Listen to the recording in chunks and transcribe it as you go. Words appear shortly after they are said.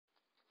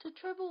To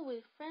travel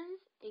with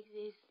friends is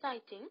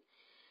exciting.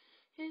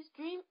 His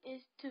dream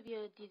is to be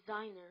a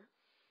designer.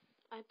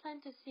 I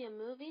plan to see a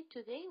movie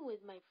today with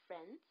my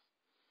friends.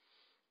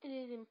 It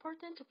is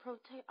important to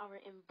protect our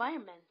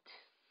environment.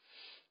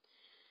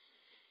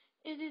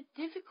 It is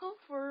difficult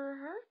for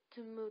her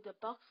to move the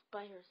box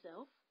by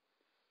herself.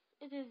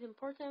 It is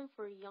important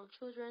for young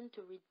children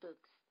to read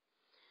books.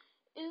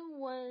 It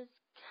was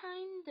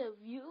kind of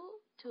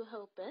you to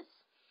help us.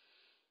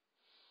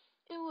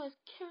 It was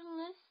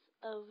careless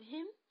of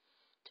him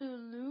to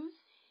lose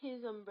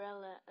his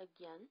umbrella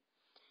again.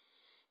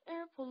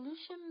 Air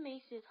pollution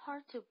makes it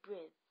hard to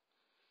breathe.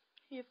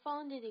 He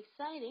found it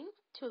exciting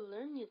to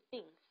learn new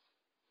things.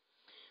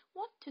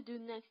 What to do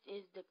next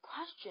is the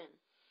question.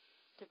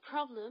 The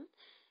problem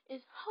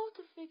is how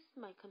to fix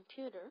my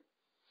computer.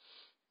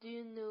 Do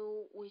you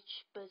know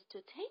which bus to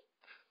take?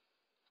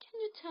 Can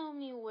you tell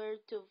me where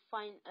to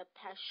find a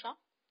pet shop?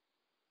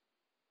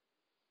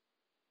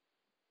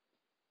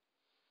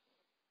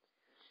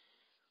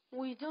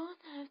 We don't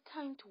have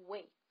time to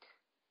wait.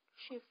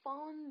 She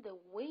found the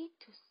way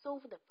to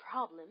solve the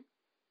problem.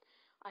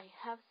 I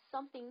have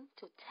something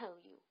to tell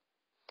you.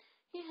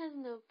 He has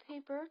no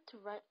paper to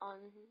write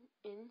on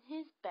in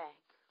his bag.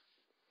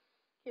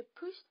 He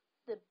pushed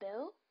the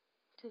bell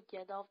to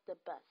get off the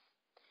bus.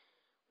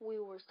 We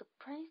were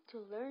surprised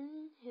to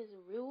learn his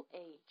real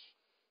age.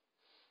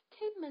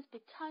 Kate must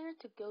be tired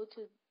to go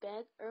to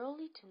bed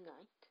early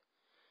tonight.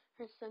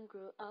 Her son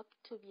grew up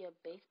to be a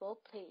baseball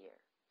player.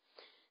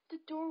 The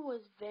door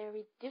was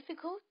very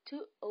difficult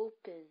to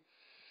open.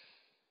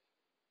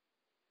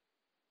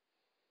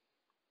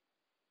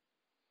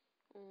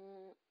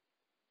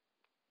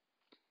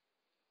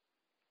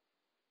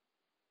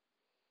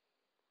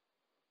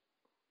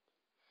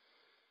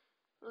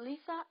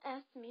 Lisa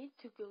asked me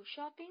to go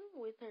shopping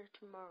with her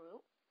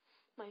tomorrow.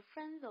 My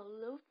friends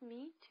allowed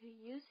me to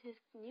use his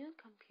new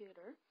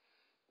computer.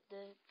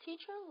 The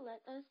teacher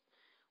let us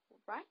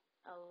write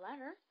a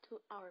letter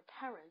to our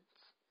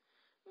parents.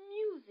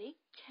 Music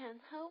can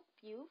help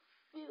you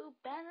feel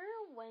better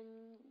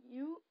when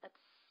you're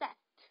upset.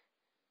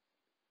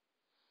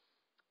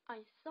 I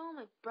saw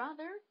my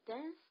brother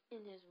dance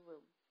in his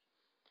room.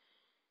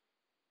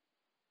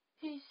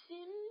 He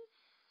seems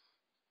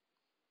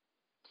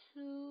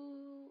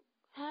to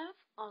have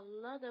a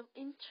lot of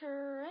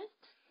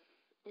interest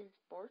in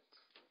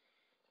sports.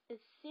 It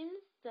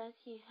seems that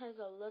he has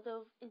a lot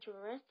of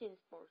interest in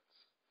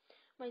sports.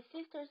 My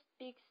sister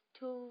speaks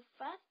too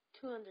fast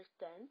to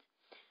understand.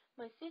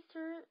 My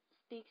sister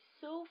speaks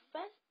so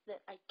fast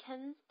that I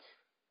can't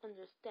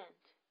understand.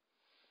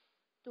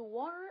 The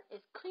water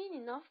is clean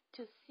enough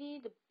to see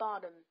the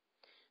bottom.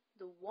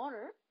 The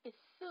water is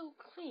so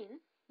clean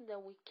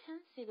that we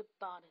can't see the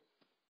bottom.